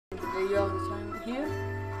video this time here.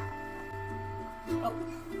 Oh.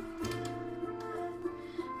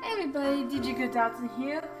 Hey everybody, DJ Good Dotson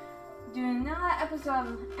here, doing another episode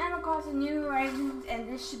of Animal Crossing New Horizons,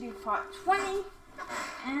 and this should be part 20,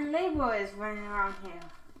 and Labor is running around here.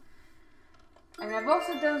 And I've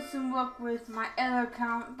also done some work with my other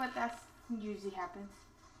account, but that usually happens.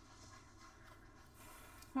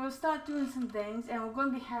 We'll start doing some things, and we're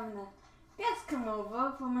going to be having a guest come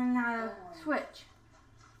over from another Switch.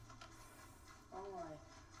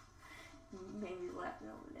 Maybe laughing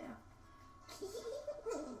over there.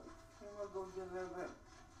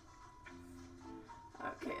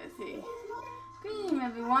 Okay, let's see. Good evening,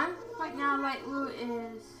 everyone. Right now, Lightwoo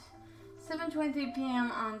is 7:23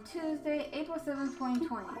 p.m. on Tuesday, April 7th,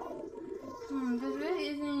 2020. There really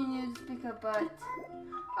isn't any news to speak of, but...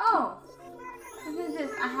 Oh! Look at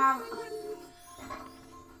this. I have...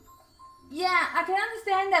 Yeah, I can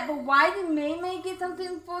understand that, but why did May get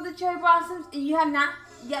something for the cherry blossoms and you have not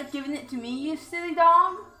yet given it to me, you silly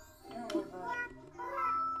dog?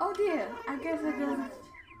 Oh dear, I guess it doesn't.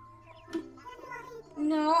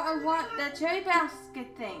 No, I want that cherry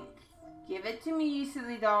basket thing. Give it to me, you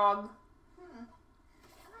silly dog.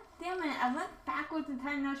 Damn it, I went backwards in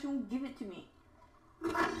time, now she won't give it to me.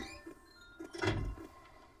 You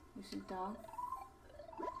silly dog.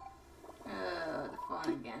 The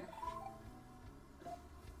phone again.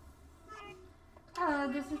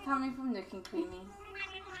 Hello, this is Tommy from Nook and Creamy.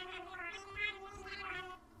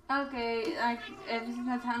 Okay, every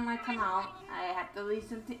single time I come out, I have to leave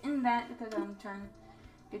something in that because I'm trying to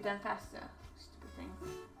get done faster. Stupid thing.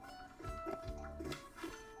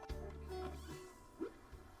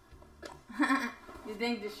 Your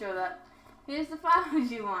thing just showed up. Here's the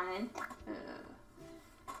flowers you wanted.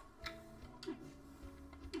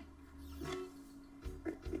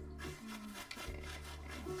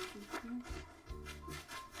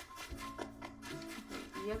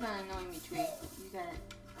 You're gonna annoy me, tree. You got it.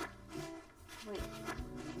 Wait,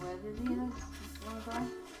 where did the other one go?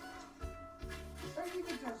 Where did you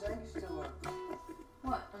get those eggs still up?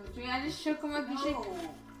 What? On the tree? I just shook them like you shake.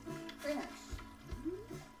 Finish.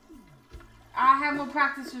 I have more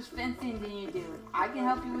practice with fencing than you do. I can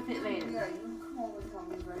help you with it later. Yeah, you can come over and tell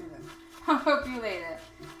me later. I'll help you later.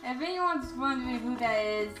 If anyone's wondering who that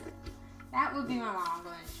is, that would be my mom. I'm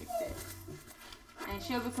gonna shook this. And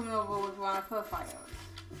she'll be coming over with one of her fires.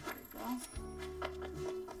 There we go.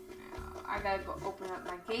 Now, I gotta go open up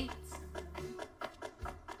my gates.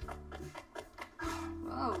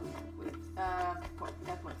 Whoa, wait,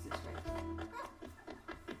 that puts this way.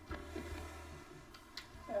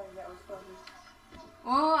 Oh, that was funny.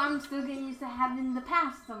 Well, I'm still getting used to having the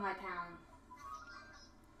past on my town.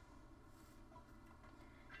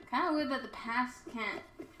 Kind of weird that the past can't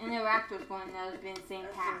interact with one another being the same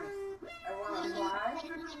past. I want to fly.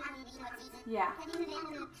 Yeah.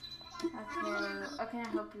 Okay, what can I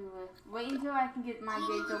help you with? Wait until I can get my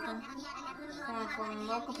gates open. Coming from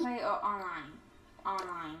local play or online?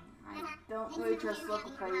 Online. I don't really trust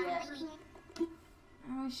local play yet.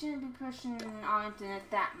 And we shouldn't be pushing our internet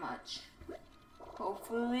that much.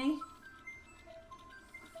 Hopefully.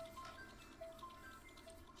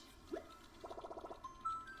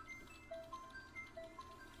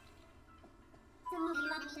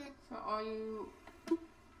 So are you...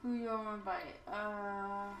 Who you want to invite?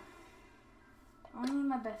 Only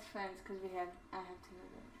my best friends because I have two of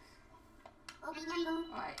those.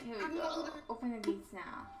 Alright, here we go. Open the gates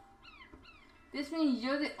now. This means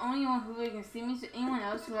you're the only one who really can see me, so anyone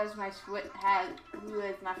else who has my Switch who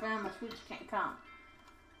is my friend on my Switch can't come.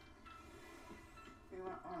 You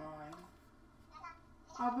want online?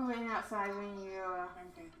 I'll be waiting outside when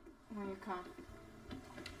you come.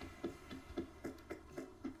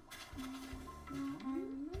 I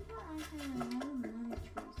remember I had another money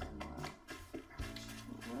tree somewhere.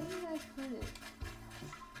 Where did I put it?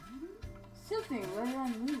 Something, where did I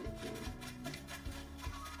move it to?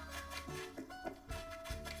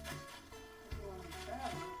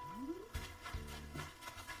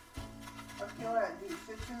 Okay, what? Do you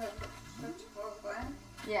switch in the switch close by?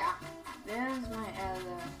 Yeah, there's my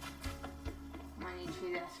other money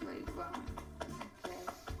tree that's really grown. Okay,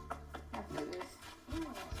 after this.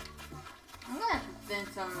 I'm gonna have to thin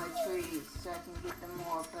some of my trees so I can get them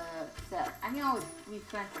more set. I can always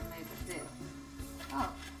replant them later too.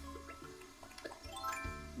 Oh.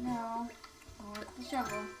 No. I want the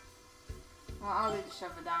shovel. Well, I'll leave the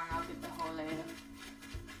shovel down and I'll get the hole later.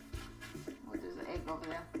 Oh, there's an egg over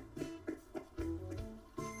there.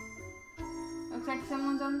 Looks like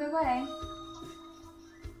someone's on their way.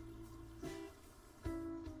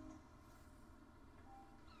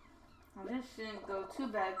 Well, this shouldn't didn't go too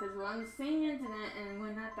bad because we're on the same internet and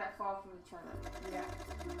we're not that far from each other. Yeah.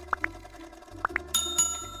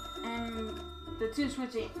 And the two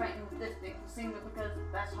Switch ain't fighting with this big single because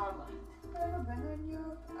that's hardline. Ever been on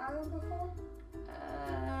your island before?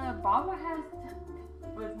 Barbara has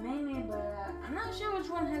with Maymay, but I'm not sure which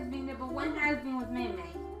one has been there, but one has been with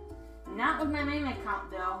Maymay. Not with my Maymay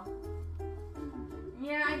account though.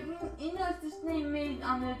 Yeah, I think, you know, it's this name made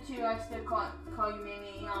on there too. I still call you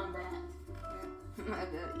Maymay on that. Yeah. My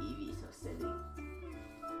little Evie, so silly.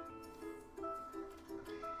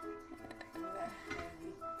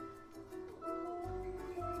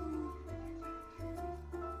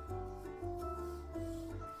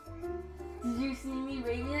 Did you see me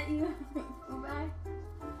waving at you? Go back.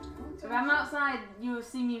 If I'm outside, you will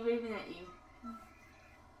see me waving at you.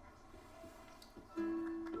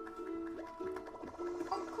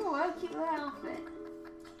 Oh, cool. What a cute little outfit.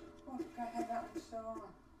 Oh, I had that for so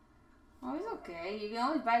long. Oh, it's okay. You can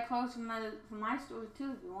always buy clothes from my store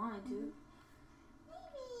too if you wanted to.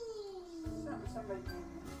 Somebody gave me.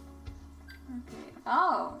 Okay.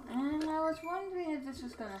 Oh, and I was wondering if this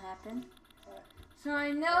was gonna happen. So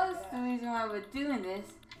I noticed the reason why we're doing this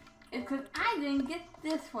is because I didn't get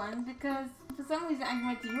this one because for some reason I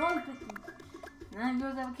went to yours, but none of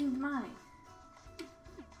yours ever came to mine.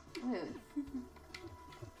 Weird.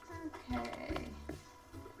 Okay.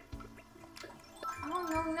 Oh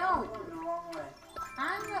no no! I'm going the wrong way.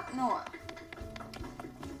 I'm up north.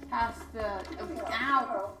 Past the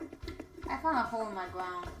ow! I found a hole in my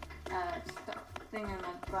ground. Thing in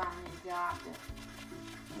my ground and dropped it.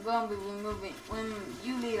 I'm going to be removing. When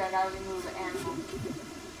you leave, I gotta remove the animal.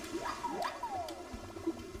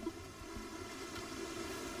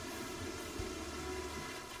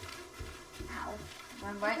 Ow!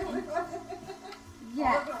 I'm right in.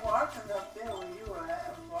 Yeah. I wasn't watching up there where you were at. I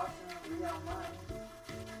was watching over here on mine.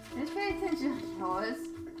 Just pay attention, yours.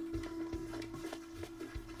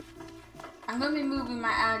 I'm gonna be moving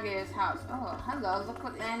my alligator's house. Oh, hello, look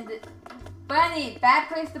what landed. Bunny, bad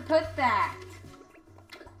place to put that.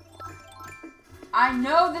 I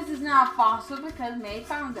know this is not a fossil because May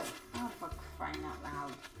found it. Oh, for crying out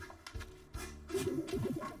loud.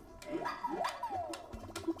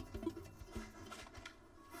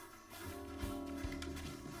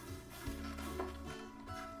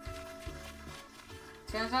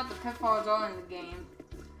 Turns out the pitfalls are in the game.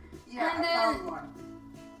 Yeah, And I found one.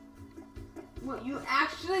 What, you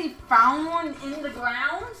actually found one in the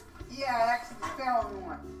ground? Yeah, I actually found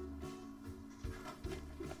one.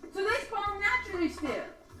 So they spawn naturally still?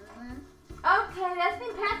 Mm-hmm. Okay, that's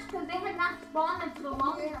been patched because they had not spawned in so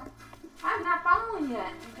long. Yeah. I have not found one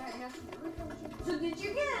yet. You got yesterday. So did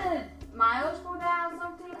you get a miles for that or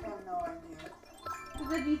something? I have no idea.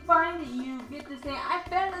 Because if you find it, you get to say, I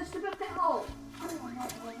found a stupid pit hole. I don't know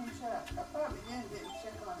if I can check. I probably didn't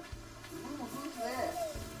check on it. Ooh, who's this?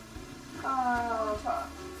 Oh. Top.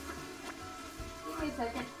 Give me a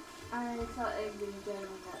second. I saw egg being done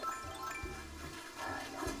with that.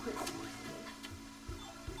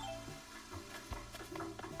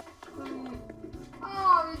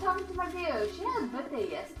 Oh, you're talking to my dear. She had a birthday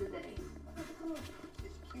yesterday.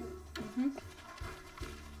 It's cute.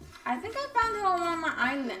 I think I found her on one of my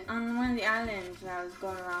on one of the islands when I was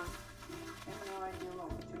going around. I have no idea what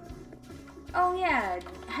we're doing. Oh yeah.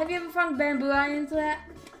 Have you ever found bamboo islands yet?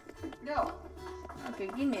 No. Okay,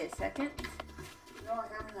 give me a second. No, I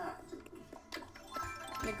have not.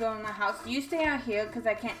 Let me go in my house. You stay out here because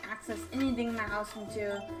I can't access anything in my house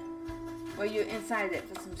until you're inside it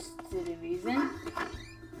for some silly reason. You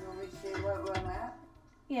want me to say where I'm at?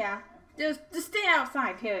 Yeah. Just stay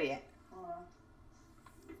outside, period.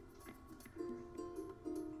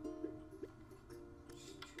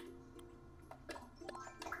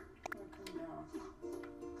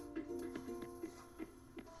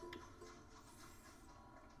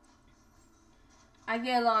 I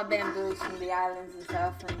get a lot of bamboos from the islands and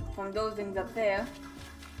stuff, and from those things up there.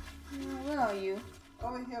 Where are you?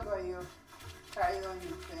 Over here by you. Tie on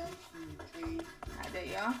your fence and your tree. Ah, there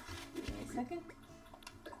you are. Give me a second.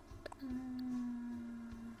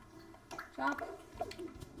 Drop.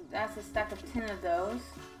 That's a stack of 10 of those.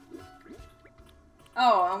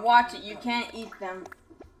 Oh, and watch it. You can't eat them.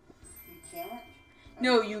 You can't?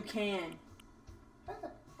 No, you can.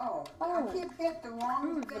 Oh, I keep hitting the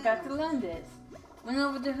wrong thing. Forgot to learn this. Went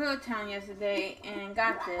over to her town yesterday and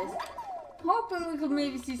got this. Hoping we could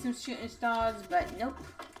maybe see some shooting stars, but nope.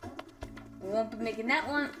 We won't be making that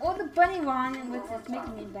one or the bunny one, which is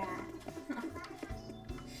making me bad.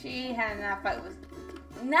 She had a fight with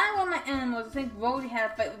not one of my animals. I think Rhodey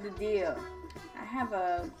had a fight with the deer. I have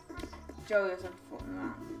a Joey or something floating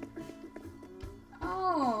around.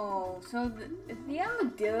 Oh, so is the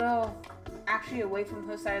armadillo actually away from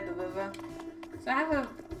her side of the river? So I have a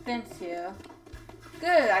fence here.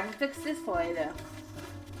 Good, I can fix this for later.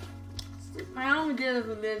 My armadillo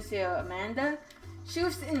who lives here, Amanda, she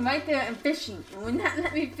was sitting right there and fishing and would not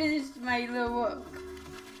let me finish my little work.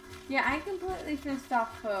 Yeah, I completely fenced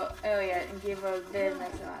off her area and gave her a bed and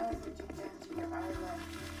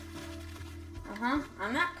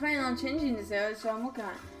I'm not planning on changing this area, so I'm working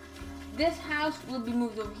on it. This house will be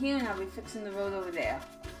moved over here and I'll be fixing the road over there.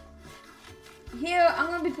 Here, I'm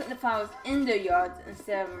going to be putting the flowers in the yards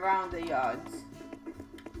instead of around the yards.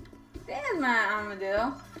 There's my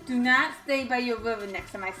armadillo. Do not stay by your river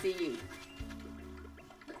next time I see you.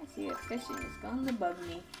 I see a fish and it's going to bug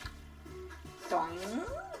me. Doing.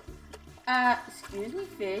 Excuse me,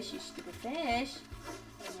 fish, you stupid fish.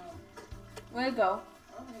 Where'd it go?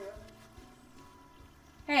 Over here.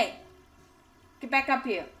 Hey, get back up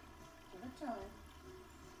here. Give it time.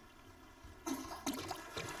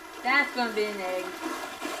 That's gonna be an egg.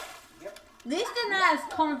 Yep. At least they're not as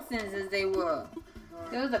constant as they were.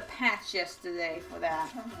 There was a patch yesterday for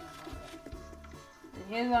that. And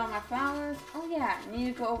here's all my flowers. Oh yeah, I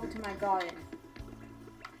need to go over to my garden.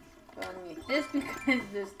 So let me get this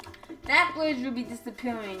because that bridge will be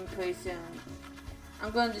disappearing pretty soon.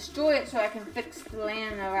 I'm going to destroy it so I can fix the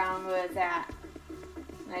land around where it's at.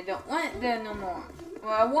 And I don't want it there no more.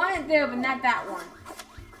 Well, I want it there, but not that one.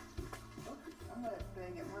 I'm going to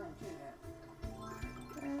get mine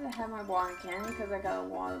too. I have my water can because I got to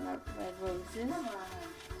water my red roses.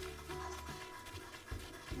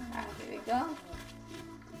 Alright, here we go.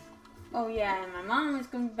 Oh yeah, and my mom is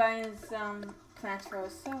going to be buying some plants for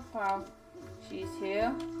herself while she's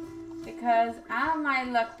here. Because out of my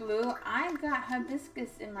luck blue, I got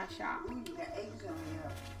hibiscus in my shop. Ooh, you got eggs on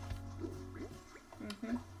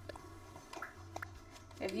here.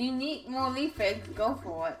 If you need more leaf eggs, go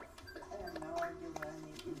for it. I have no idea what I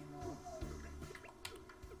need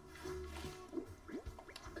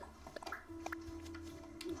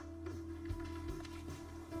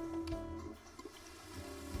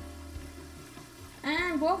anymore.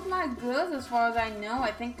 And both my girls, as far as I know,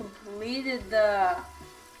 I think completed the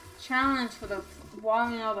challenge for the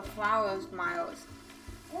watering all the flowers miles.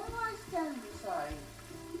 What am I standing beside?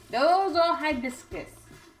 Those are hibiscus.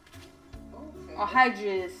 Okay. Or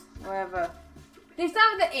hydras, whatever. They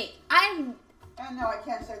start with the 8. No, I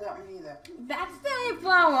can't say that one either. That's the only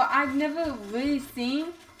flower I've never really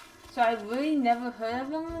seen. So I've really never heard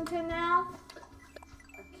of them until now.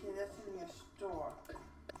 Okay, that's in your store.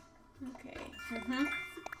 Okay.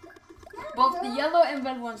 Both the yellow and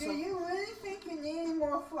red ones. Do you really think you need any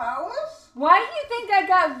more flowers? Why do you think I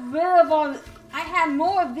got rid of all? I had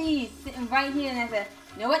more of these sitting right here, and I said,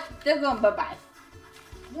 you know what? They're going bye-bye.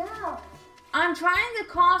 Yeah. I'm trying to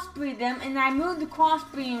crossbreed them, and I moved the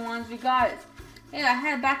crossbreeding ones regardless. Hey, I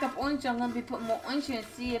had backup orange, so I'm going to be putting more orange here and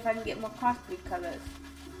see if I can get more crossbreed colors.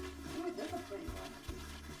 Ooh, that's a pretty one.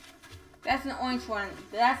 That's an orange one.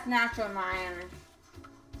 That's natural in my island.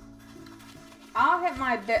 I'll hit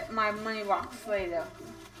my money rocks later.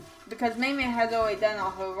 Because Mamie has already done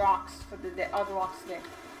all her rocks for the other rocks today.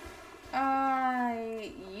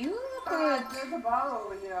 You look good. There's a bottle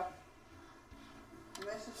over here. A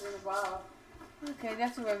message in the bottle. Okay,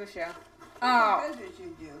 that's a regular shell. Oh. That's what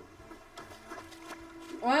you do.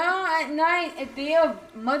 Well, at night, if they are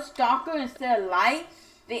much darker instead of light,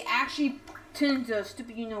 they actually turn into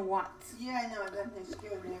stupid you-know-what. Yeah, I know. That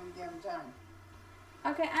scares me every damn time.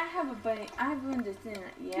 Okay, I have a bunny. I have ruined this thing.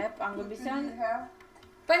 Yep, I'm going to be selling What do you have?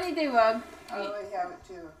 Bunny day rug. I already have it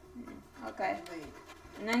too. Okay.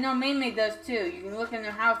 And I know Mamie does too. You can look in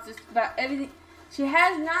her house, just about everything. She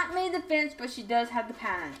has not made the fence, but she does have the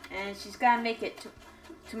pattern. And she's got to make it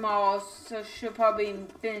tomorrow, so she'll probably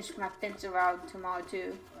finish my fence around tomorrow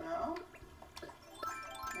too. Well,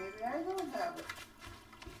 maybe I don't have it.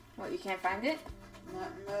 What, you can't find it?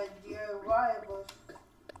 Not in my DIY.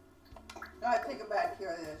 No, I take it back.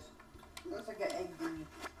 Here it is. Looks like an egg thingy.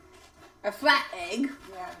 A flat egg?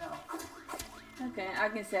 Yeah, I know. Okay, I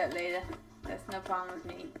can say it later. That's no problem with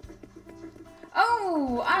me.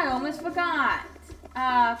 Oh, I almost forgot.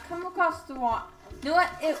 Come across the water. You know what?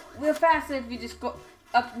 We're faster if you just go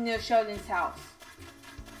up near Sheldon's house.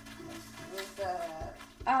 Where's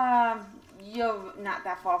that? You're not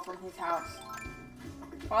that far from his house.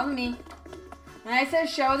 Follow me. When I said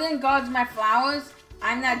Sheldon guards my flowers,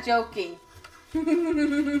 I'm not joking.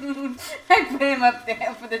 I put him up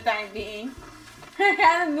there for the time being. I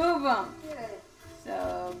gotta move him. Yeah.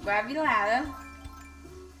 So grab your ladder,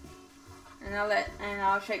 and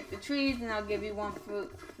I'll shake the trees, and I'll give you one fruit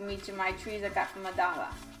from each of my trees I got from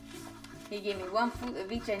 $1. He gave me one fruit of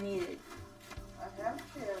each I needed. I I have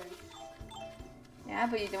cherries. Yeah,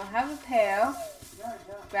 but you don't have a pail. No, I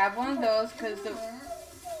don't. Grab one of those because Wait a minute.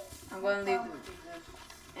 I'm going to leave them.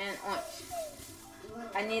 And orange.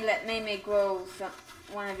 I need to let May grow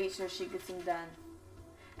one of each so she gets them done.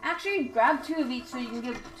 Actually, grab 2 of each so you can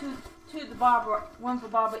give two to Barbara, one for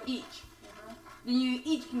Barbara each. Then you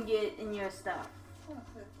each can get it in your stuff.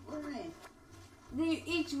 What do you mean? Then you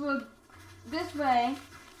each will, this way,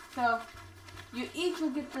 so you each will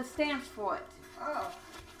get the stamps for it. Oh.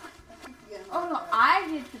 I keep forgetting Oh about no, that. I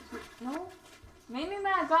get to put, no. Maybe when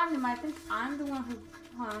I got them, I think I'm the one who,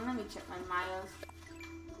 hold on, let me check my miles.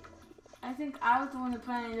 I think I was the one who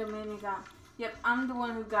put it in Mamie got. Yep, I'm the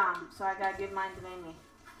one who got them, so I gotta give mine to Mamie.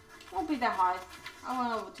 Won't be that hard. I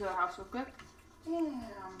went over to her house real quick. Damn,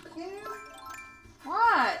 Kim.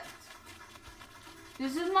 What?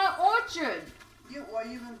 This is my orchard. Well,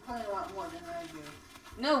 you've been playing a lot more than I do.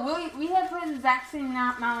 No, we have played the exact same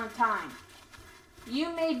amount of time.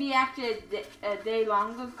 You may be actually a day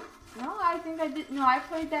longer. No, I think I did. No, I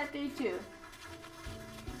played that day too.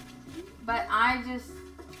 But I just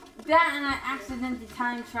that and I accidentally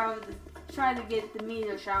time traveled to try to get the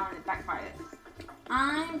meteor shower and it backfired.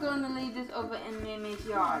 I'm going to leave this over in Mimi's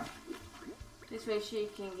yard. This way she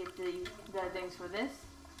can get the things for this.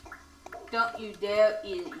 Don't you dare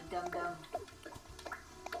eat it, you dum-dum.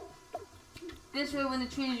 This way when the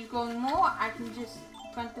trees grow more, I can just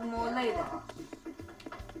plant them more later.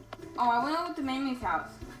 Oh, I went over to Mimi's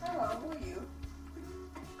house. Hello, who are you?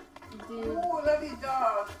 Did Oh, I love your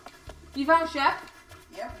dog. you found Chef?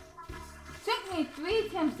 Yep. Took me 3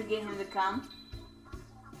 attempts to get him to come.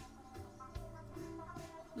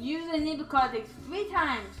 Use the neighbor card takes 3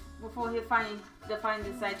 times before he'll finally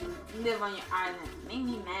decide to live on your island. Made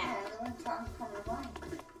me mad. Yeah, one time from your mind.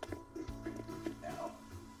 No.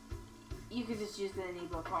 You could just use the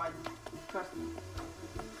neighbor card. Trust me.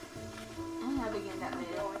 I'll begin that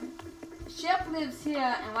later. Shep lives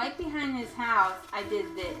here, and right behind his house, I did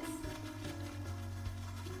this.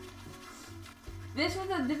 This was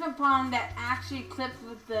a different pond that actually clipped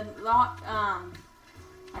with the lot.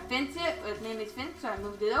 I fenced it with Mimi's fence, so I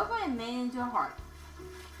moved it over and made it into a heart.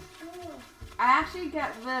 I actually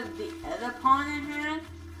got rid of the other pawn I had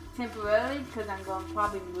temporarily because I'm going to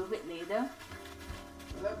probably move it later.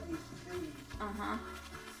 I love these trees.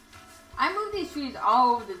 I move these trees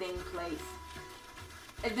all over the dang place.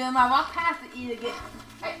 And then I walk past it,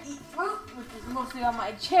 I eat fruit, which is mostly all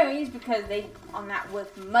my cherries because they are not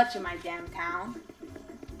worth much in my damn town.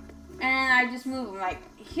 And I just move them. Like,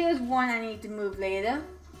 here's one I need to move later.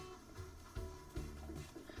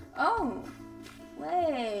 Oh,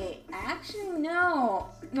 wait. Actually, no.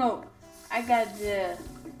 No, I got to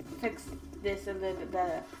fix this a little bit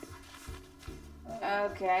better.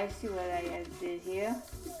 Okay, I see what I did here.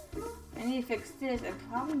 I need to fix this and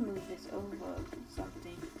probably move this over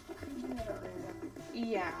something.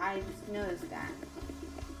 Yeah, I just noticed that.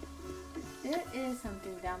 There is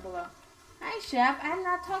something down below. Hi, Chef. I have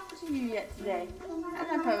not talked to you yet today. I'm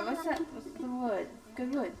not covered. What's that? What's the wood?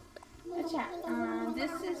 Good wood. Let's chat.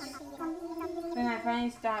 This is when I finally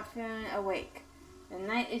start feeling awake. The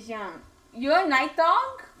night is young. You're a night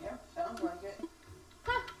dog? Yep, sounds like it.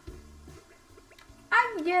 Huh.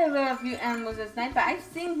 I can get rid of a few animals this night, but I've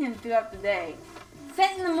seen him throughout the day.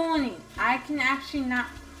 Set in the morning, I can actually not.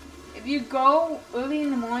 If you go early in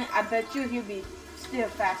the morning, I bet you he'll be still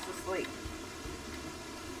fast asleep.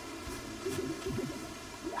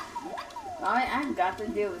 Alright, I've got to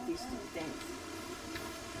deal with these 2 things.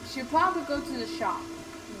 Should probably go to the shop.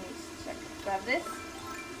 Let me check. Grab this.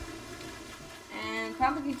 And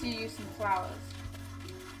probably get to use some flowers.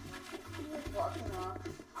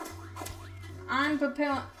 I'm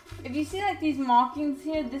preparing. If you see like these markings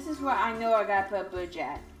here, this is where I know I gotta put a bridge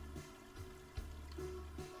at.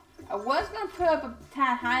 I was gonna put up a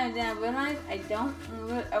tad higher than I realized.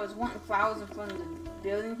 I was wanting flowers in front of the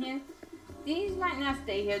building here. These might not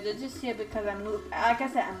stay here. They're just here because I moved. Like I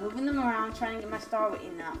said, I'm moving them around, trying to get my star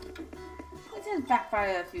rating up. This has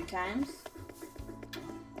backfired a few times.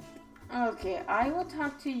 Okay, I will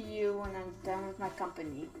talk to you when I'm done with my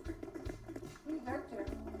company.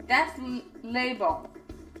 That's Label.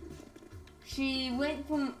 She went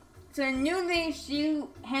from to newly she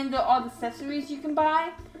handled all the accessories you can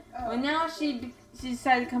buy. But now she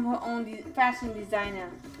decided to become her own fashion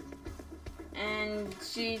designer, and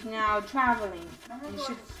she's now traveling.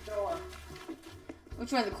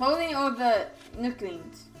 Which one, the clothing or the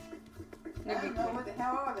nooklings? I don't know, what the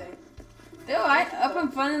hell are they? They're right up in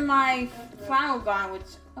front of my flower garden,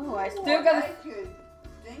 which I still got.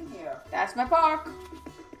 Thing here. That's my park.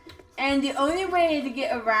 And the only way to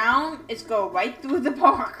get around is go right through the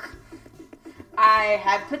park. I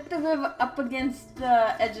had put the river up against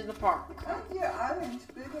the edge of the park. Oh, yeah, island's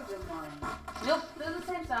bigger than mine. Nope, they're the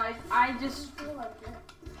same size. I feel like it.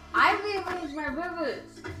 I rearranged my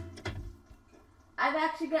rivers. I've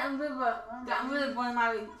actually gotten rid of one of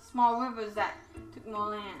my small rivers that took more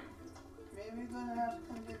land. Maybe you're gonna have to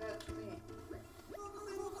come do that to me.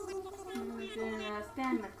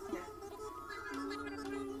 Stand next to it.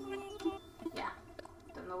 Yeah.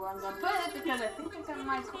 Don't know where I'm gonna put it because I think I got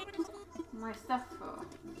my stuff for.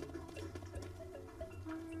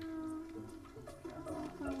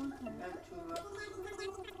 I got two left.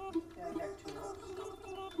 Yeah, I got two left.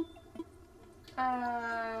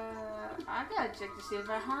 I gotta check to see if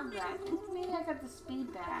I have that. I think maybe I got the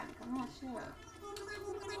speed bag. I'm not sure.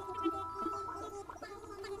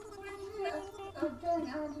 Oh, dang,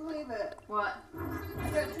 I don't believe it. What? I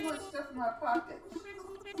got too much stuff in my pockets.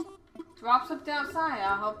 Drop something outside.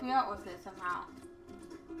 I'll help you out with it somehow.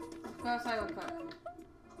 Let's go outside real quick.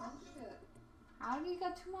 Oh, shit. How do you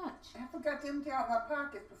got too much? I forgot to empty out my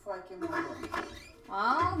pockets before I came over.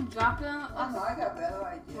 Well, drop it on. Oh, no, I got a better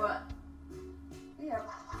idea. What? Yeah.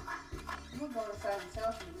 I'm gonna go inside and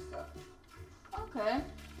sell some stuff. Okay.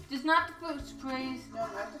 Just not the fruits, please. No,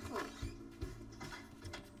 not the fruit.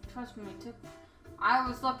 Trust me, too. I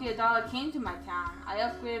was lucky a dollar came to my town. I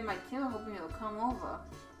upgraded my till hoping it would come over.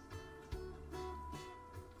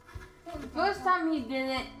 The first time he did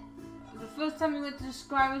it, the first time he went to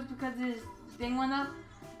subscribers because his thing went up,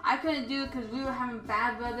 I couldn't do it because we were having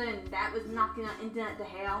bad weather and that was knocking our internet to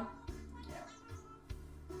hell.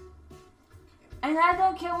 Yeah. And I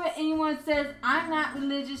don't care what anyone says. I'm not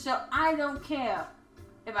religious, so I don't care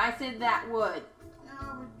if I said that word.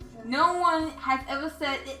 No one has ever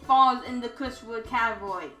said it falls in the cuss word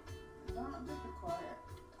category. Don't just be quiet.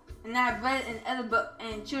 And I've read it in other books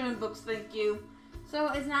and children's books, thank you. So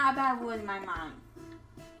it's not a bad word in my mind.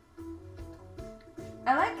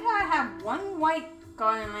 I like how I have one white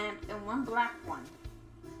garden lamp and one black one.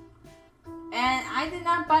 And I did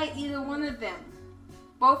not buy either one of them.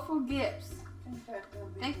 Both were gifts. I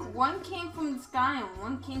think one came from the sky and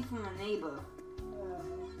one came from a neighbor.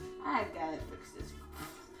 I gotta fix this.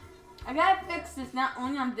 I gotta fix this not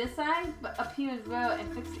only on this side, but up here as well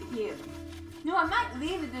and fix it here. No, I might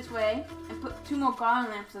leave it this way and put two more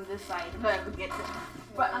garden lamps on this side if I ever get them.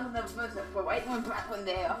 But I'm gonna put a white one, black one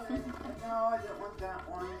there. No, I don't want that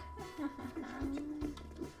one.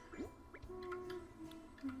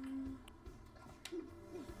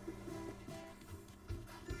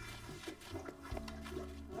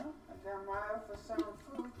 Well, I got mine for some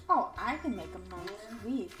food. Oh, I can make a mom's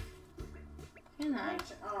wreath. Can I?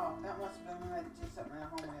 Oh, that must have been when I did something at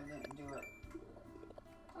home and I didn't do it.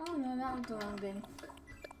 Oh no, that was the wrong thing.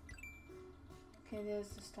 Okay, there's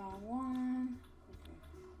the star one.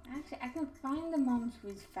 Okay. Actually, I can find the mom's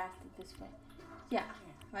wreath faster this way. Yeah,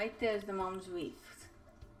 right there's the mom's wreath.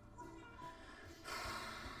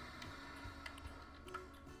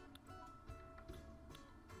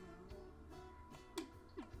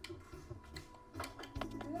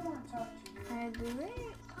 I do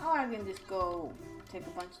it. Oh, I can just go take a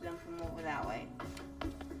bunch of them from over that way.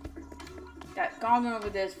 That garden over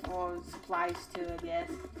there's for supplies too, I guess.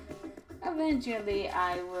 Eventually,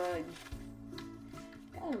 I would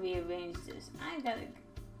gotta rearrange this. I gotta.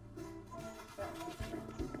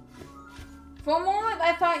 For a moment,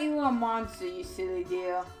 I thought you were a monster, you silly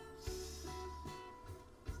dear.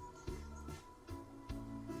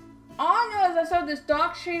 All I know is I saw this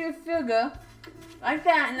dark shaded figure like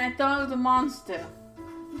that, and I thought it was a monster.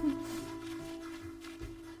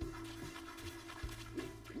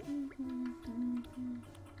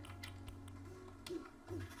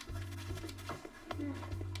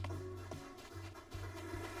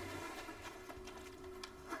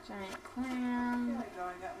 Giant clam. There we go, I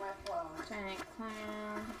got my flowers. Giant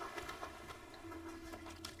clam.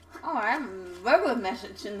 Oh, I have a regular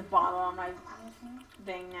message in the bottle on my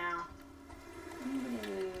thing now.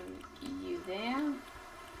 You there.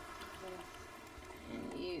 And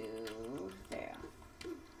you there.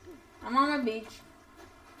 I'm on the beach.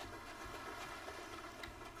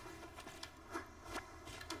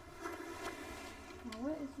 Now,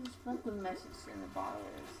 what is this regular message in the bottle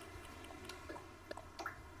is?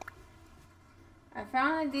 I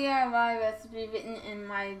found a DIY recipe written in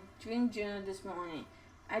my dream journal this morning.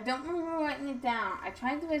 I don't remember writing it down. I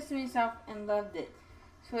tried the recipe myself and loved it.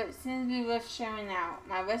 So it seems to be worth sharing out.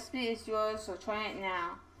 My recipe is yours, so try it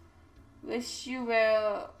now. Wish you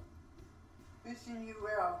well. Wishing you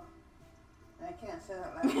well. I can't say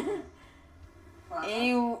that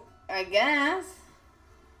loud. I guess.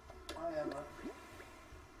 Whatever.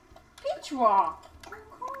 Peach rock. Oh,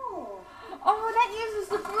 cool. Oh, that uses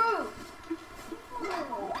the fruit.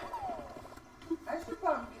 Oh. I should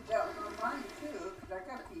probably get that one on mine too, because I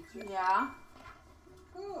got peaches. Yeah.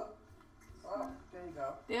 Cool. Oh, there you go.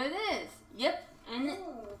 There it is. Yep. And it,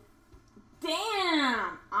 Ooh.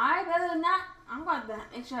 damn! I better not. I'm going to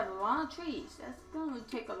make sure I have a lot of trees. That's going to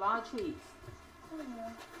take a lot of trees. Yeah.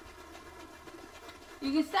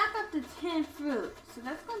 You can stack up to 10 fruit, so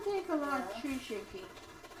that's going to take a lot of tree shaking.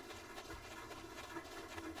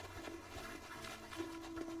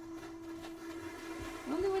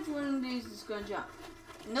 I wonder which one of these is going to jump.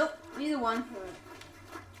 Nope, neither one.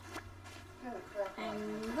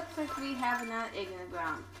 And looks like we have another egg in the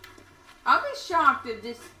ground. I'll be shocked if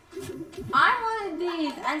this... I'm one of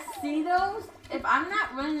these. I see those. If I'm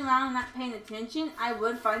not running around not paying attention, I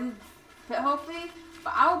would find the pit hopefully.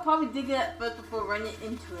 But I will probably dig it up first before running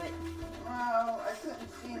into it. Well, I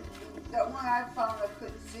couldn't see it. That one I found, I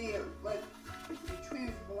couldn't see it. Like, the tree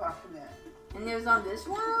was blocking it. And it was on this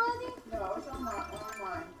one already? No, it's on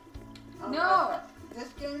mine. No. This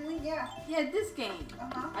game, yeah. Yeah, this game.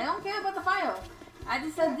 Uh-huh. I don't care about the file. I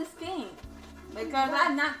just said this game. Because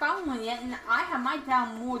I've not found one yet, and I have my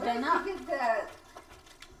town more than up. Look at that.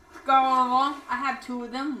 Go along. I have 2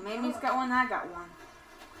 of them. Maybe he's got one, I got one.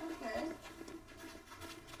 Okay.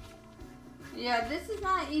 Yeah, this is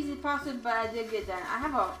not an easy process, but I did get done. I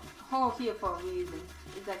have a hole here for a reason.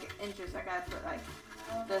 It's like an entrance. I gotta put like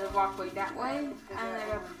the walkway that way, and I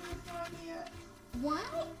gotta. What?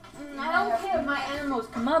 I don't care if my animals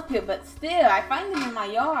come up here, but still, I find them in my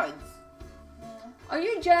yards. Are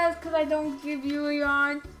you jealous because I don't give you a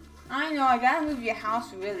yard? I know, I gotta move your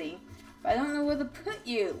house really, but I don't know where to put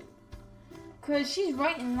you. Because she's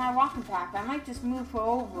right in my walking path. I might just move her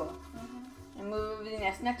over and move everything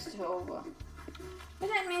that's next to her over. But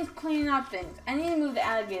that means cleaning up things. I need to move the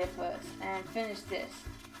alligator first and finish this.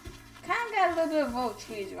 Kind of got a little bit of old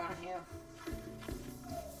trees around here.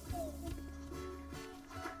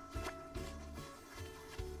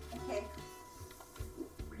 Okay.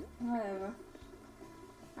 Whatever.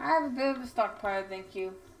 I have a bit of a stockpile, thank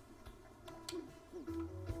you.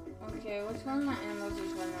 Okay, which one of my animals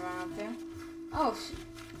is running around up there? Oh,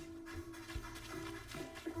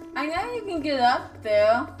 I know you can get up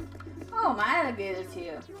there. Oh, my alligator's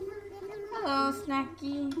here. Hello,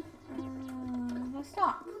 Snacky. Let's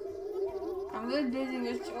talk. I'm really busy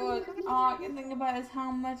with chores. All I can think about is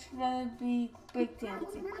how much fun it'd be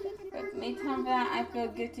breakdancing. But make time for that, I feel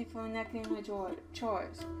guilty for not getting my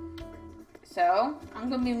chores. So, I'm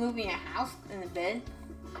going to be moving your house in a bit.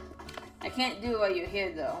 I can't do it while you're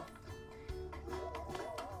here, though.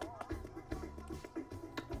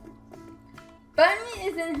 Bunny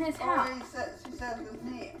is in his house. She says with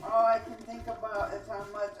me, all I can think about is how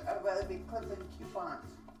much I'd rather be clipping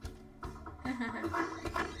coupons.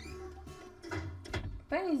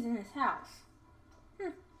 Bunny's in his house.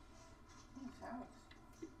 His house?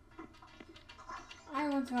 I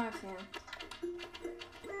want to ask him.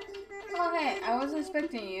 Oh hey, I wasn't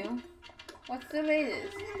expecting you. What's the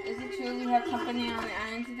latest? Is it true you have company on the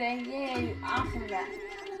island today? Yay, awesome that.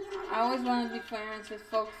 I always want to be friends with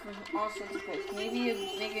folks from all sorts of places. Maybe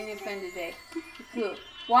you're making a new friend today. Cool.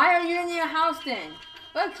 Why are you in your house then?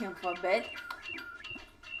 Bug him for a bit.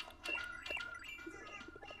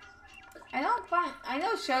 I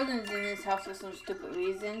know Sheldon's in his house for some stupid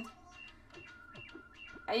reason.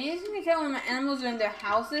 I usually tell when my animals are in their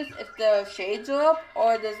houses if the shades are up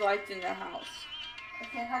or there's lights in their house.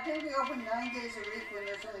 Okay, how can we open 9 days a week when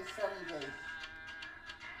there's only 7 days?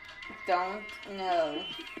 Don't know.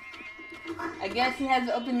 I guess he has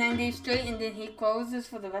to open 9 days straight and then he closes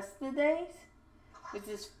for the rest of the days? Which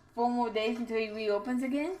is 4 more days until he reopens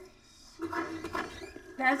again?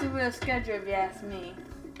 That's a real schedule if you ask me.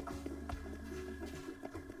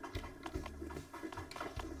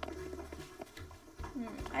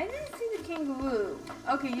 I didn't see the kangaroo.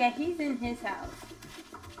 Okay, yeah, he's in his house.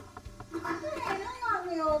 Hey, don't knock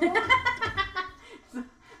me over.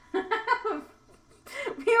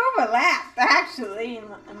 We overlapped, actually, in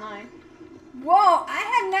mine. Whoa, I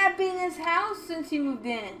have not been in his house since he moved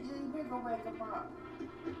in. You go wake him up.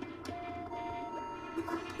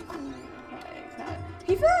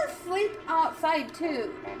 He fell asleep outside,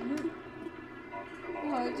 too.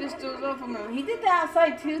 Oh, it just dozed off a moment. He did that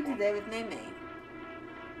outside, too, today with Meme.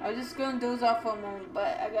 I was just going to doze off for a moment,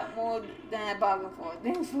 but I got more than I bargained for.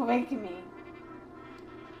 Thanks for waking me.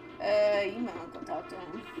 You might want to go talk to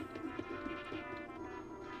him.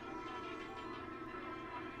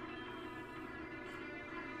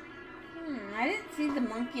 I didn't see the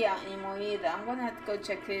monkey out anymore either. I'm going to have to go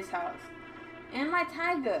check his house. And my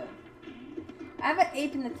tiger. I have an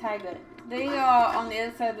ape and a tiger. They are on the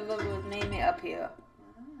other side of the river with Meme up here.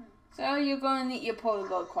 So you're going to need your pole to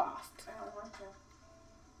go across. I don't want to.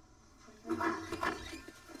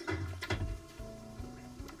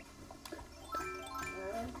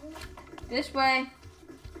 This way.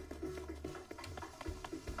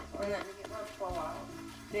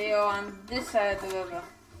 They are on this side of the river.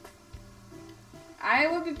 I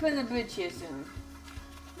will be putting a bridge here soon.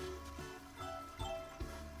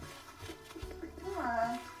 Come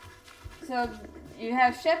on. So you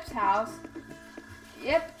have Shep's house.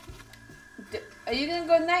 Yep. Are you gonna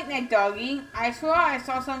go night night, doggy? I swear I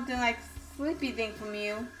saw something like sleepy thing from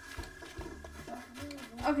you.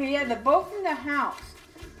 Okay, yeah, they're both in the house.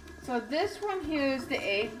 So this one here is the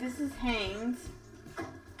 8. This is Hands.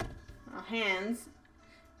 Hands.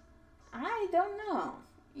 I don't know.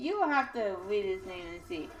 You will have to read his name and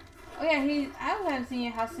see. Oh yeah, I haven't seen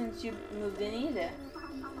your house since you moved in either.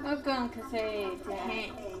 Welcome to say to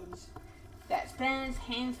Hands. That stands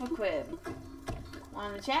Hands for Crib.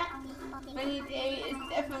 Want to chat? Rainy day is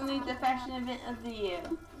definitely the fashion event of the year.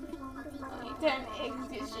 Anytime eggs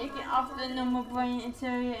get shaken off the normal brain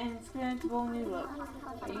interior and experience a whole new look.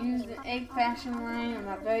 I use the egg fashion line of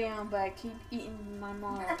my very own, but I keep eating my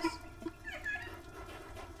Mars.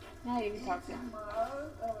 Now you can talk to him.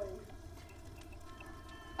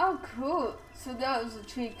 Oh, cool. So that was a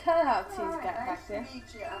tree cutouts he's got back there. Nice to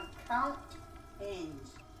meet you. I'm Count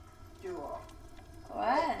Haynes. Jewel.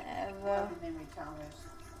 Whatever.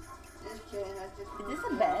 Just kidding. Is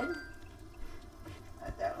this a bed?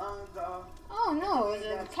 Not that long ago. Oh no, it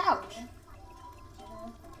was a couch.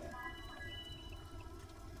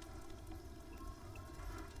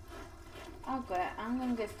 Oh good. I'm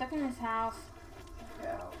gonna get stuck in this house.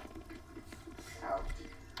 Ouch.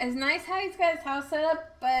 It's nice how he's got his house set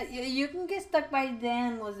up, but you can get stuck by the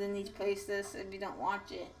animals in these places if you don't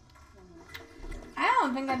watch it. I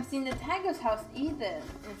don't think I've seen the Tiger's house either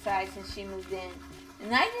inside since she moved in.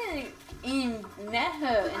 And I didn't even met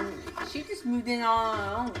her, and she just moved in all on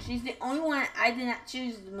her own. She's the only one I did not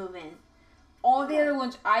choose to move in. All the other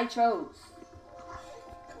ones I chose.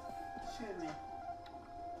 Shoot me.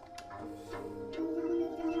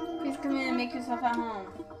 Please come in and make yourself at home.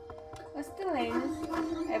 What's the latest?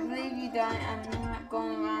 I believe you done. I'm not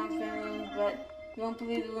going around filming, but you won't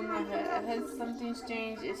believe the rumor I heard. I heard something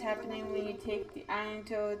strange is happening when you take the iron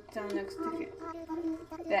toe to next ticket.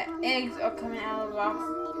 That eggs are coming out of the rocks.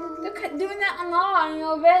 They're doing that on line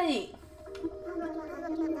already.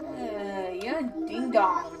 You're a ding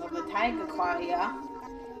dong of a tiger claw, yeah.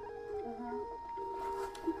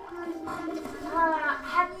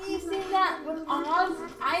 Have you seen that with Oz?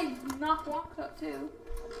 I knocked walked up too.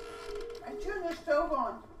 I turned the stove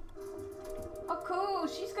on. Oh cool,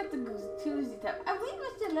 she's got the jacuzzi tub. I really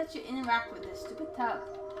wish they let you interact with this stupid tub.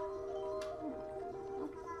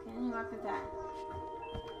 Can't interact with that.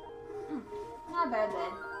 Not bad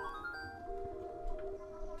then.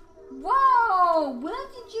 Whoa! Where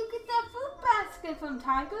did you get that fruit basket from,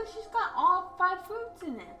 Tiger? She's got all 5 fruits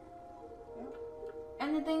in it.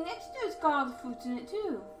 And the thing next to it's got all the fruits in it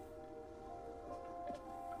too.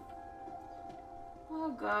 Oh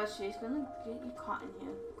gosh, she's gonna get you caught in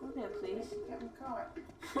here. Go there, please. Get me caught.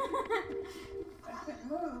 I couldn't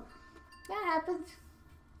move. That happens.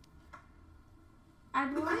 I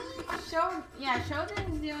believe Sheldon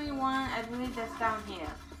is the only one I believe that's down here.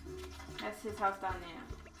 That's his house down there.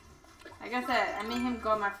 Like I said, I made him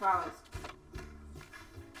grow my flowers.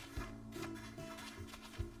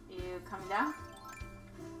 You coming down?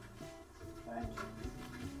 Thank you.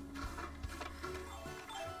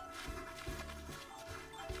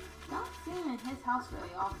 Don't see him in his house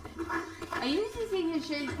very often. I usually see his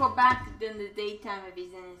shades go back during the daytime if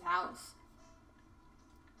he's in his house.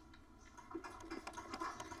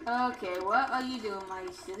 Okay, what are you doing, my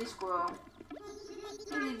silly squirrel?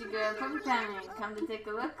 Hey, little girl, perfect timing. Come to take a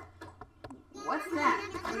look. What's that?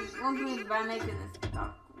 You won't believe by making this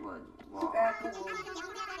dark wood wall.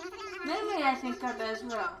 Maybe I think of that as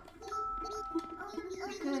well.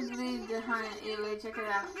 I couldn't believe the hunt. Anyway, check it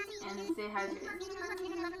out and stay hydrated.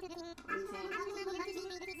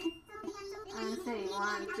 Say, you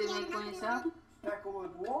want to make one yourself? Back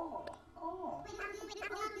wood wall. Oh.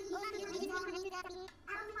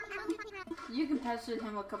 You can pester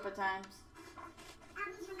him a couple times.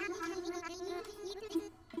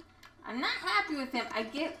 I'm not happy with him. I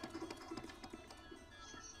get...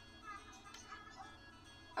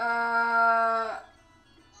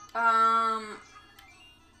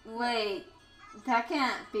 Wait. That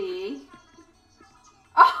can't be.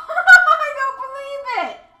 Oh, I don't believe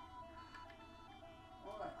it!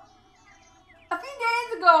 What? A few days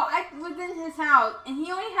ago, I was in his house, and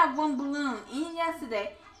he only had 1 balloon. Even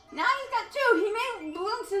yesterday. Now he's got 2. He made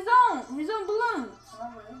balloons his own balloons.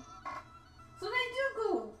 Oh, really? So they do go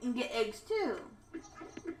and get eggs too.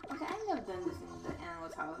 Okay, I've never done this in the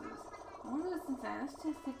animals' houses. I wonder what's inside. Let's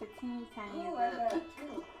just take a teeny tiny Oh, I little got peek. it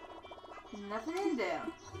too. Nothing in there.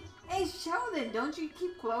 Hey Sheldon, don't you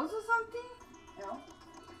keep clothes or something? No?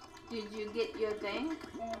 Did you get your thing?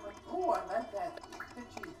 Yeah, but, oh, I like that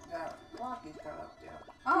picture that Rocky's got up there.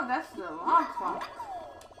 Oh, that's the log clock.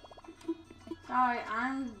 Sorry,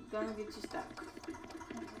 I'm gonna get you stuck.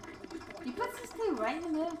 You put this thing right in the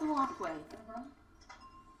middle of the walkway.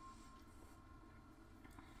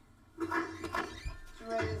 It's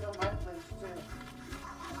ready on my place too.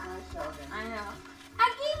 My Sheldon. I know. I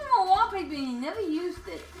gave him a wallpaper and he never used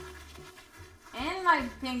it. And my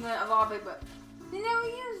penguin a wallpaper. They never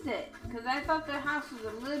used it. Because I thought their house was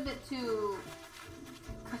a little bit too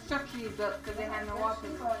constructionally built because they had no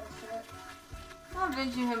wallpaper. I'll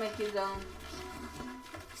eventually he'll make his own.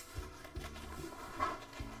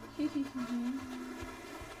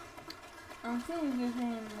 I'm seeing if there's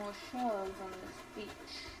any more shells on this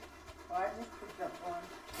beach. Well, I just picked up one.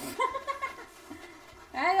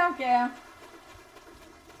 I don't care.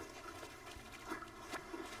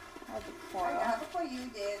 That's a I foil. got it before you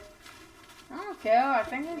did. I don't care. I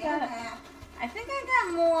think I Me got and it. Matt. I think I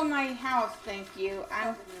got more in my house, thank you.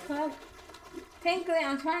 Technically,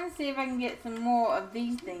 I'm trying to see if I can get some more of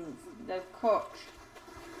these things. The cooked.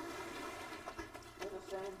 For the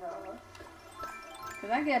same dollar.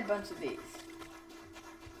 Because I get a bunch of these.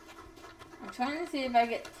 I'm trying to see if I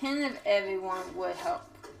get 10 of everyone would help.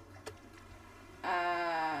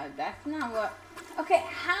 That's not what... Okay,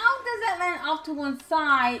 how does that land off to one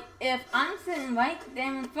side if I'm sitting right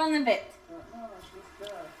there in front of it? No, it's just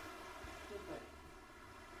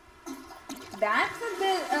stupid. That's a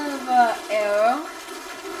bit of an error.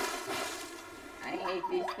 I hate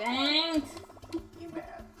these things. You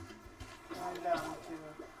bad. I'm down to...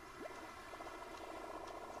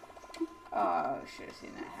 Oh, should have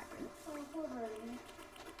seen that happen. Oh, already.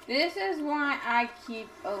 This is why I keep...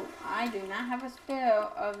 Oh, I do not have a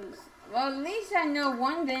spell of... Well, at least I know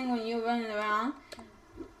one thing when you're running around.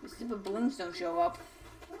 The stupid balloons don't show up.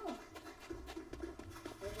 Oh.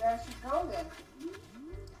 Maybe I should go then.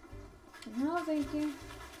 No, thank you.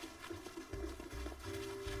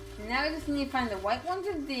 Now we just need to find the white ones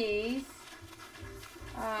of these.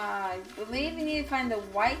 I believe we need to find the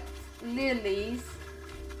white lilies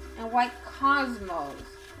and white cosmos.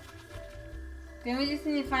 Then we just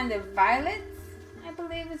need to find the violets. I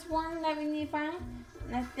believe it's one that we need to find.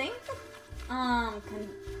 And I think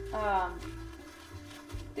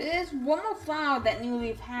there's one more flower that New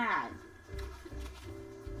Leaf had.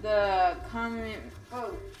 The common,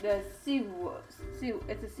 the sea,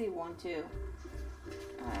 it's a sea one too.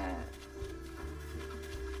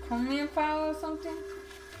 Common flower or something.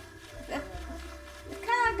 It's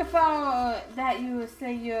kind of like a flower that you would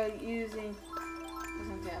say you're using for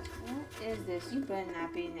something else. What is this? You better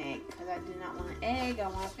not be an egg, because I do not want an egg. I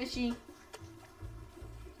want a fishy.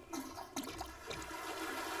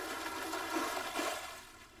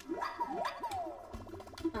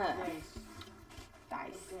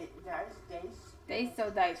 Dice or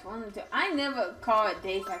dice, one or two. I never call it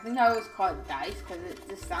dice. I think I always call it dice because it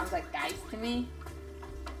just sounds like dice to me.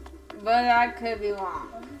 But I could be wrong.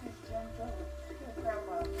 I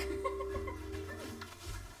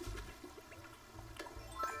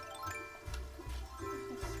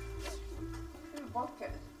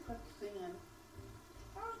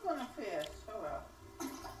was gonna fish. Oh well.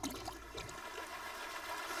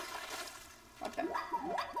 What the?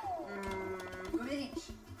 Bleach.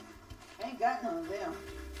 Ain't got none of them.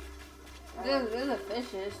 There's the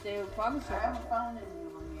fishes. They were probably I so. haven't found any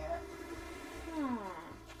of them yet.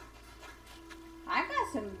 I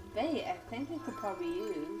got some bait. I think we could probably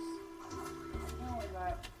use.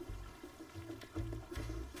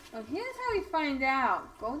 Well, here's how we find out.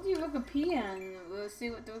 Go to Wikipedia and we'll see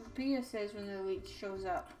what the Wikipedia says when the leech shows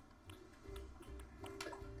up.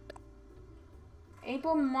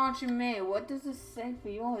 April, March, and May. What does it say for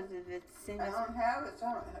yours? If it's I don't have it,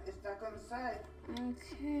 so it's not going to say.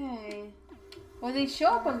 Okay. Well, they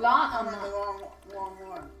show up a lot on the wrong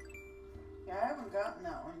one. Yeah, I haven't gotten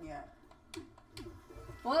that one yet.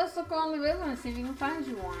 Well, let's look on the river and see if we can find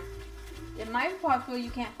you one. It might be possible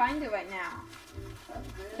you can't find it right now.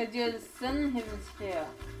 Because you're the sun hemisphere.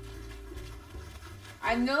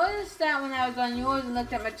 I noticed that when I was on yours and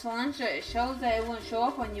looked at my Talentia, it shows that it won't show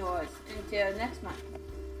up on yours until next month.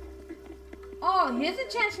 Oh, here's a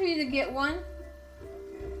chance for you to get one.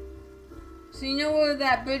 So you know where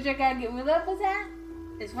that bridge I gotta get rid of is at?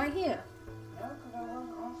 It's right here. No, because I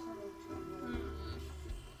wasn't also to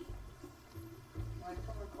Am I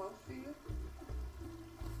coming close to you?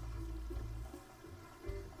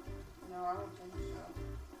 No, I don't think so.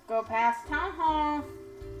 Go past Town Hall.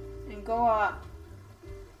 then go up.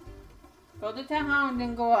 Go to town hall and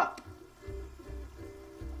then go up.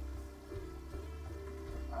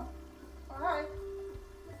 Oh, alright.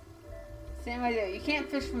 Same right there. You can't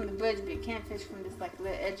fish from the bridge, but you can't fish from this like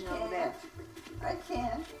little edge over there. I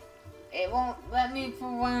can. It won't let me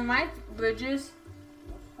for one of my bridges.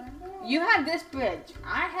 You have this bridge.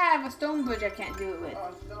 I have a stone bridge I can't do it with.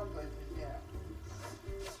 Oh, stone bridges, yeah.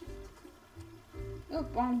 Oh,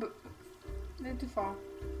 wrong bridge. They're too far.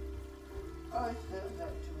 Oh, it says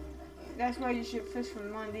that to me in the hand. That's why you should fish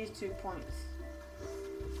from one of these 2 points.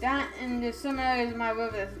 That and there's some areas of my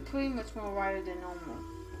river that's pretty much more wider than normal.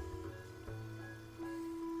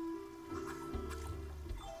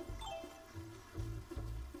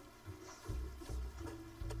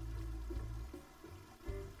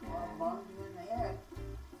 Well, I'm bombed you in the head.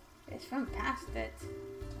 It's from past it. I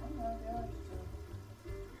know, the others do.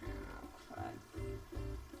 Oh, crud.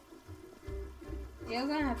 You're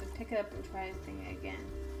gonna have to pick it up and try this thing again.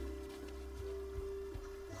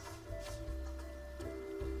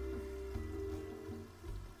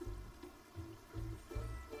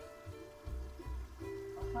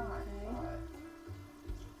 Alright, Okay. alright.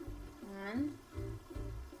 1,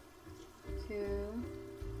 2,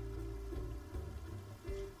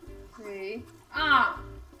 3. Ah!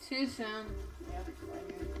 Too soon. Yep, I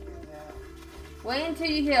knew to do that. Wait until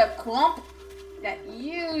you hear a clump. That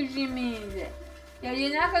usually means it. Yeah,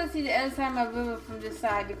 you're not going to see the other side of my river from this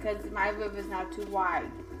side because my river is now too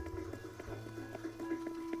wide.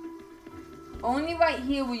 Only right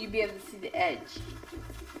here will you be able to see the edge.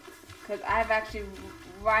 Because I've actually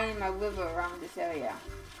widened my river around this area.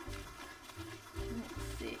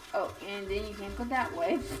 Let's see. Oh, and then you can't go that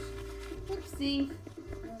way. Oopsie.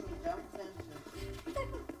 Dumb fences.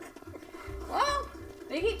 Well,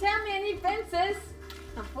 they keep telling me I need fences.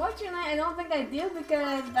 Unfortunately, I don't think I do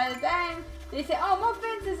because by the time they say, oh, more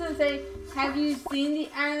fences, and say, have you seen the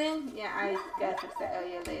island? Yeah, I gotta fix that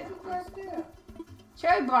area later. Look right there.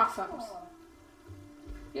 Cherry blossoms. Oh,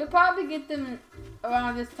 You'll probably get them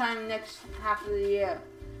around this time next half of the year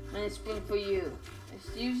when it's spring for you.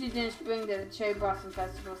 It's usually during spring that the cherry blossom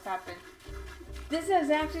festivals happen. This is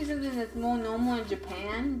actually something that's more normal in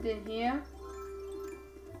Japan than here.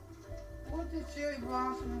 what did cherry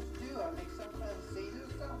blossoms do? Are they some kind of seed or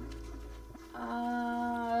something?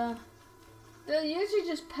 They're usually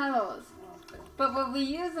just petals. Okay. But what we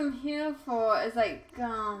use them here for is like,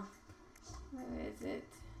 where is it?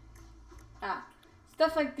 Ah,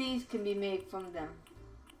 stuff like these can be made from them.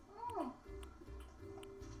 Oh.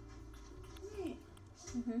 Neat.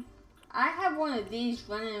 I have one of these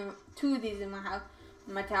running, 2 of these in my house,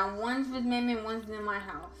 in my town. One's with Mammy and one's in my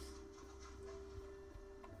house.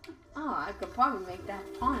 Oh, I could probably make that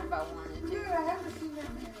pond if I wanted Dude, to. I haven't seen that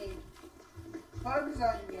many bugs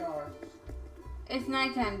on yours. It's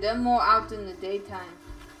nighttime. They're more out in the daytime.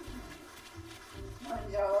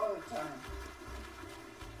 Mine's out all the time.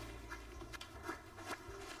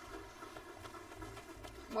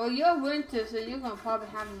 Well, you're winter, so you're gonna probably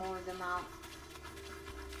have more of them out.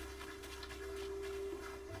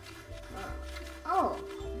 Oh,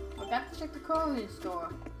 I got to check the clothing store.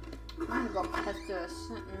 I'm gonna go pester a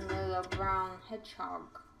certain little brown hedgehog.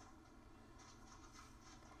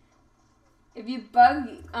 If you bug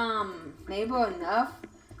Mabel enough,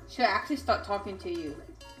 she'll actually start talking to you.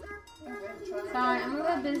 Sorry, I'm a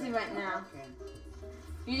little busy right now.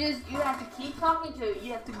 You have to keep talking to her.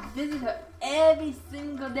 You have to visit her every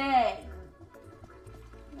single day.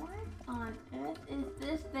 What on earth is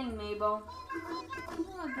this thing, Mabel?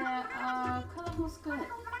 Oh, that colorful skirt.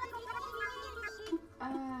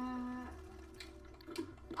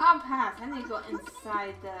 I'll pass. I need to go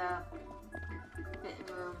inside the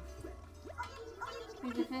fitting room.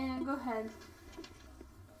 Go ahead.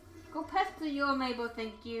 Go pester your Mabel,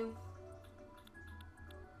 thank you.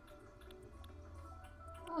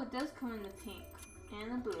 Oh, it does come in the pink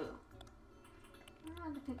and the blue.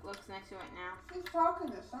 Oh, the pink looks nicer right now. She's talking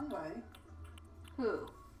to somebody. Who?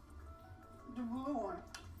 The blue one.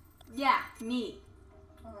 Yeah, me.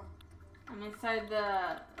 Oh. I'm inside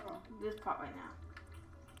this part right now.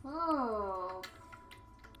 Oh.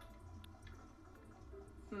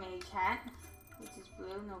 Mage hat, which is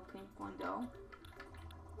blue, no pink one though.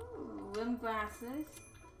 Ooh, rim glasses.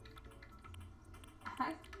 I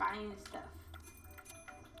like buying stuff.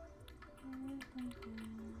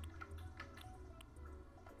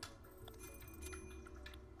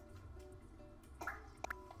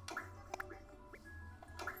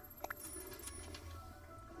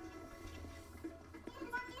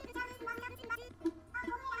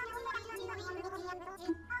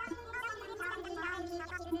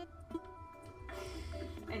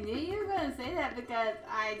 I knew you were going to say that because because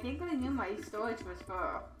I think I knew my storage was full.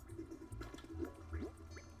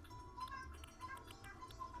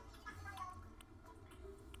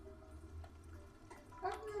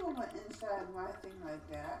 I've never went inside my thing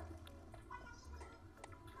like that.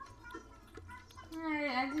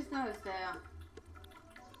 I just noticed that.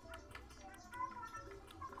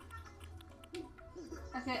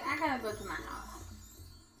 Okay, I gotta go to my house.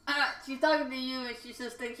 She's talking to you and she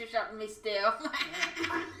just thinks you're shouting me still.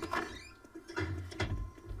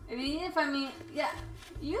 If you need to find me, yeah.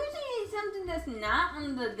 Usually something that's not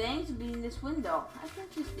on the thing should be in this window. That's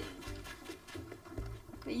interesting.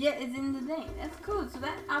 But yeah, it's in the thing. That's cool. So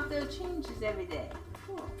that out there changes every day.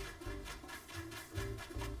 Cool.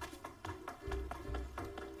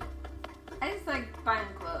 I just like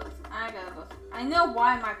buying clothes. I gotta go. I know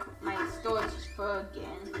why my storage is full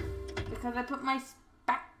again. Because I put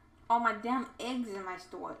all my damn eggs in my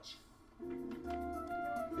storage.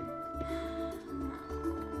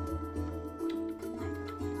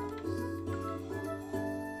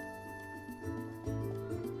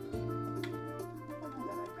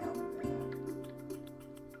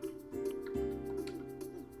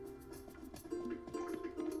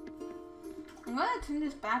 I'm gonna turn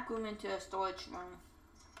this back room into a storage room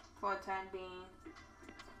for the time being.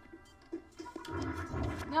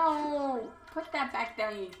 No! Put that back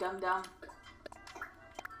down, you dum-dum.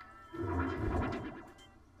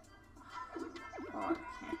 Oh, I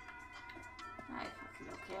can't. I fucking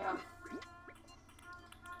don't care.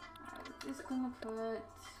 I'm just gonna put...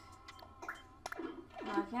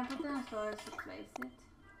 No, I can't put that in storage to place it.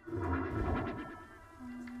 Do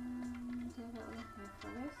that over here for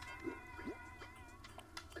this.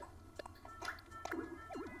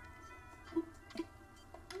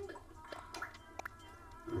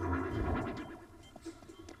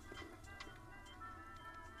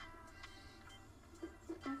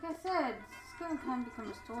 Like I said, it's gonna kind of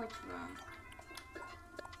become a storage room.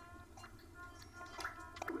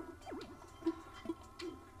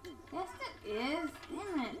 Yes, it is.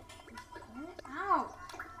 Damn it. Just cut it out.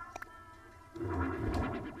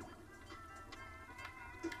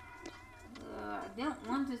 I didn't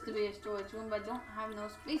want this to be a storage room, but I don't have no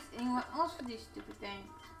space anywhere else for these stupid things.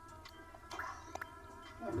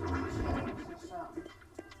 You have to use your eggs or something.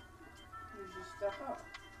 Use your stuff up.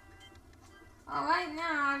 All right,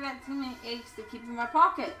 now I got too many eggs to keep in my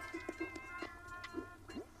pocket.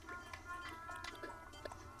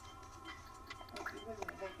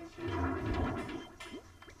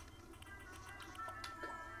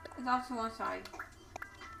 There's also one side.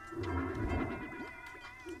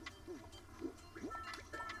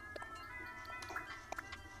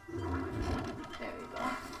 There we go.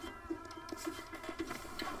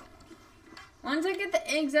 Once I get the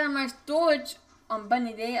eggs out of my storage on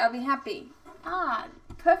Bunny Day, I'll be happy. Ah,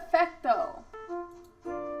 perfecto.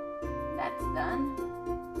 That's done.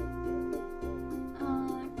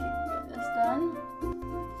 Okay, that's done.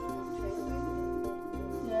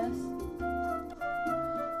 Yes.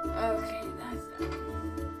 Okay, that's done.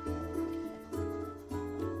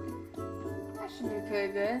 That should be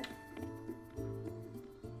pretty good.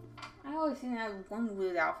 I always seem to have one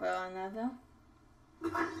weird outfit or another.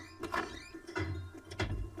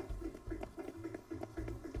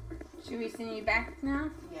 Should we send you back now?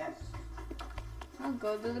 Yes. I'll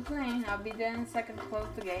go to the plane. I'll be there in a second to close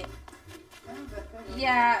the gate. Oh,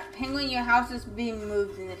 Yeah, Penguin, your house is being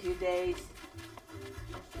moved in a few days.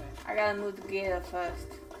 okay. I gotta move the gate up first.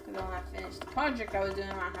 Because I want to finish the project I was doing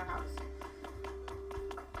around her house.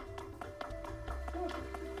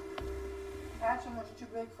 That's almost too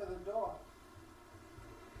big for the door.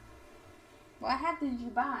 What hat did you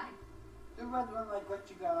buy? The red one like what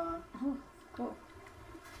you got on. Oh, cool.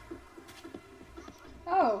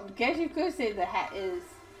 Oh, guess you could say the hat is.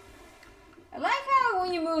 I like how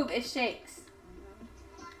when you move, it shakes.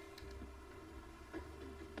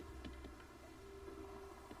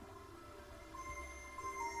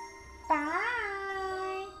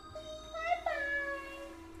 Bye.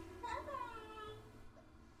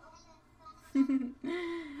 Bye-bye.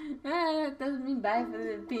 That doesn't mean bye for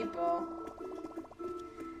the people.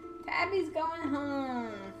 Tabby's going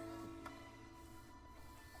home.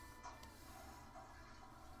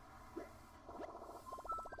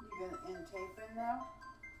 You gonna end taping now?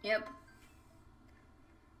 Yep.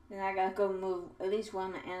 Then I gotta go move at least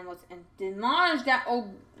one of the animals and demolish that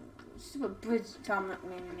old stupid bridge Tom made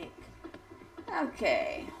me make.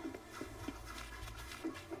 Okay.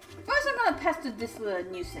 First I'm gonna pester this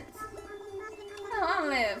little nuisance. Hello,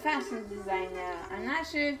 I'm a fashion designer. I'm not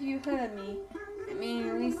sure if you heard of me. I mean,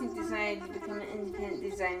 at least he decided to become an independent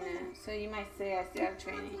designer, so you might say I still have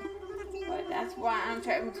training. But that's why I'm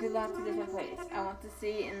traveling to lots of different places. I want to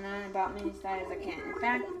see and learn about many styles I can. In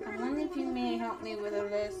fact, I'm wondering if you may help me with a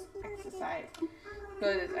list exercise.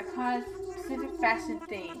 Because I call it specific fashion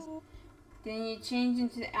theme. Then you change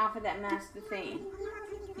into the outfit that matches the theme.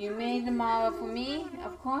 You made the model for me,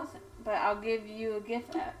 of course, but I'll give you a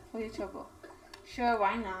gift for your trouble. Sure,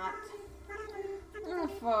 why not?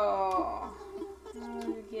 Wonderful.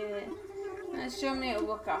 I'll get it. Now show me a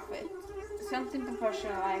work outfit. Something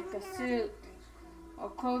professional like a suit or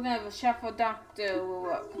clothing of a chef or doctor will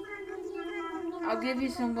work. I'll give you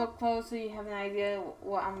some work clothes so you have an idea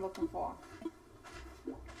what I'm looking for.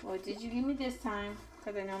 What did you give me this time?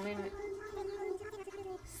 Because I know maybe.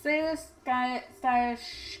 Sailor style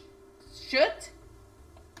shirt?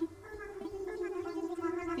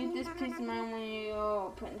 Keep this peace of mind when you're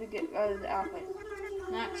putting together the outfit.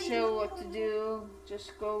 Not sure what to do,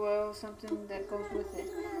 just go wear something that goes with it.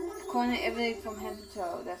 Coordinate everything from head to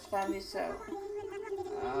toe. That's fabulous. So,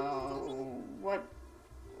 what?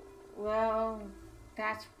 Well,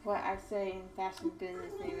 that's what I say in fashion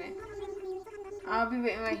business anyway. I'll be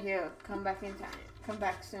waiting right here. Come back in time. Come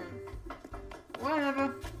back soon.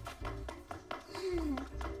 Whatever.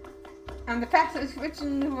 I'm the fastest witch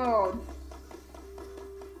in the world.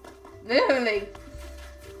 Literally.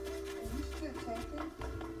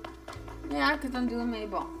 Yeah, because I'm doing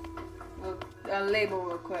label. Label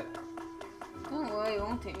real quick. Don't worry, it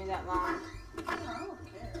won't take me that long. I don't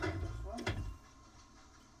care. Okay,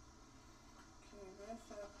 let's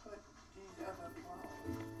put these other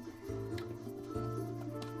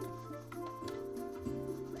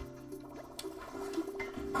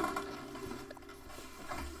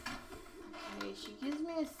Okay, she gives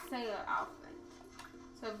me a sailor outfit.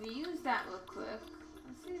 So if we use that real quick,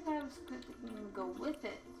 let's see if I have a script that can go with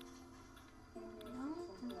it. No, I don't have a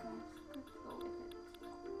script to go with it.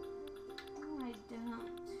 No, I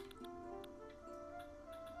don't.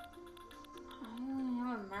 I don't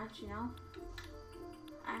have a matching outfit.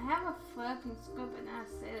 I have a flapping script, but not a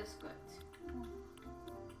sailor script.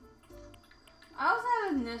 I also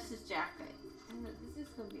have a nurse's jacket. And this is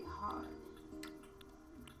going to be hard.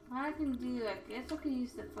 What I can do, I guess I can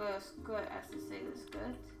use the first skirt as the sailor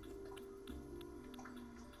skirt.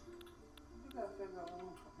 You gotta figure out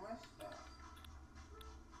one for my stuff.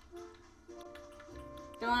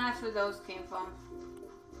 Don't ask where those came from.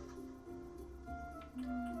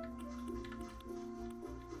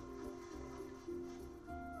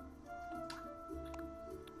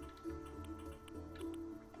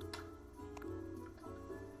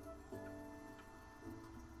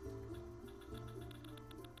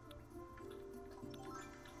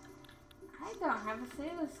 I don't have a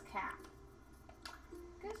sailor's cap.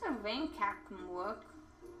 Guess a rain cap can work.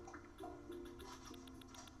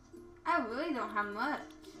 I really don't have much.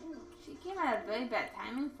 She came at a very bad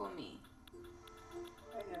timing for me.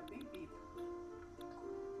 I got beep beep.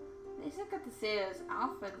 They still got the sailor's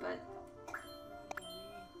outfit, but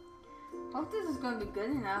hope this is going to be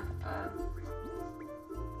good enough.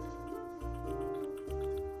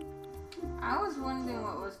 I was wondering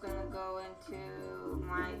what was going to go into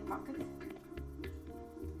my pocket.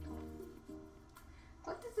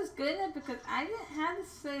 Hope this is good enough because I didn't have the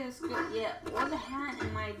sailor skirt yet or the hat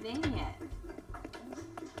in my thing yet.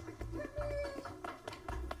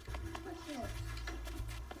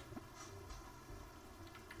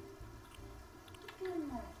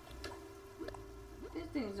 This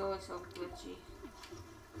thing's always so glitchy.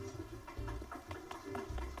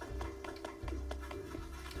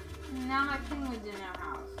 Now my penguin's in our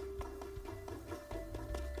house.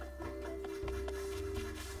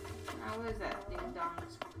 Now where's that ding dong?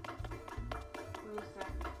 Where's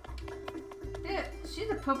that? There, she's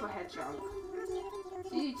a purple hedgehog.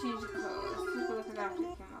 So you change the clothes. Let's take a look at that we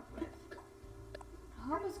came up with. I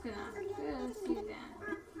hope it's gonna good. Let's see then.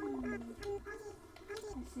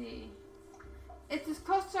 Let's see. It's as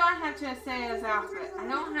close to I have to a sailor's outfit. I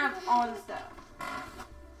don't have all the stuff.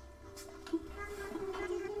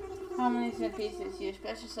 Combination of pieces. You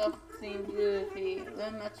express yourself clean beautifully.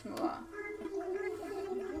 Learn much more.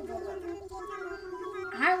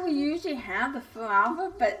 I will usually have the full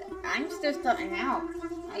outfit, but I'm still starting out.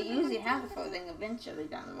 I usually have the full thing eventually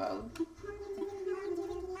down the road.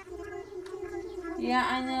 Yeah,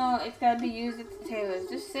 I know. It's got to be used at the tailor's.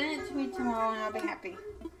 Just send it to me tomorrow and I'll be happy.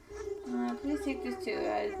 Please take this too.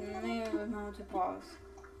 I may remember to pause.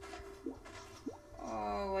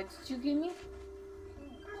 Oh, what did you give me?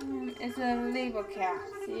 It's a label cap.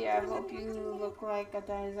 See, I hope you look like a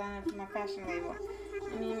designer for my fashion label.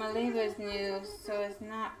 I mean, my label is new, so it's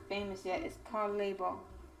not famous yet. It's called Label.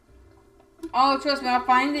 Oh, trust me, I'll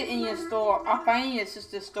find it in your store. I'll find it in your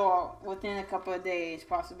sister's store within a couple of days,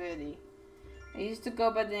 possibility. I used to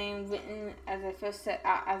go by the name written as I first set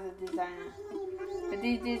out as a designer. But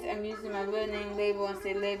these days I'm using my real name label and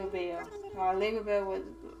say Labor Bear. While Labor Bear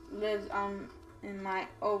lives in my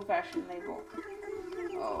old-fashioned label.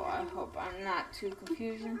 Oh, I hope I'm not too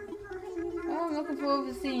confusing. Well, I'm looking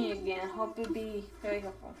forward to seeing you again. Hope it'll be very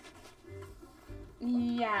helpful.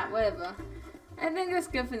 Yeah, whatever. I think that's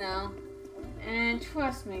good for now. And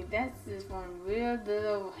trust me, that's just one real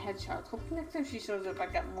little hedgehog. Hope next time she shows up, I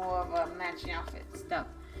got more of a matching outfit stuff.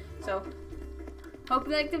 So, hope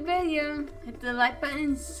you liked the video. Hit the like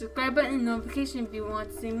button, subscribe button, and notification if you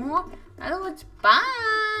want to see more. Otherwise,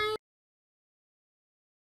 bye!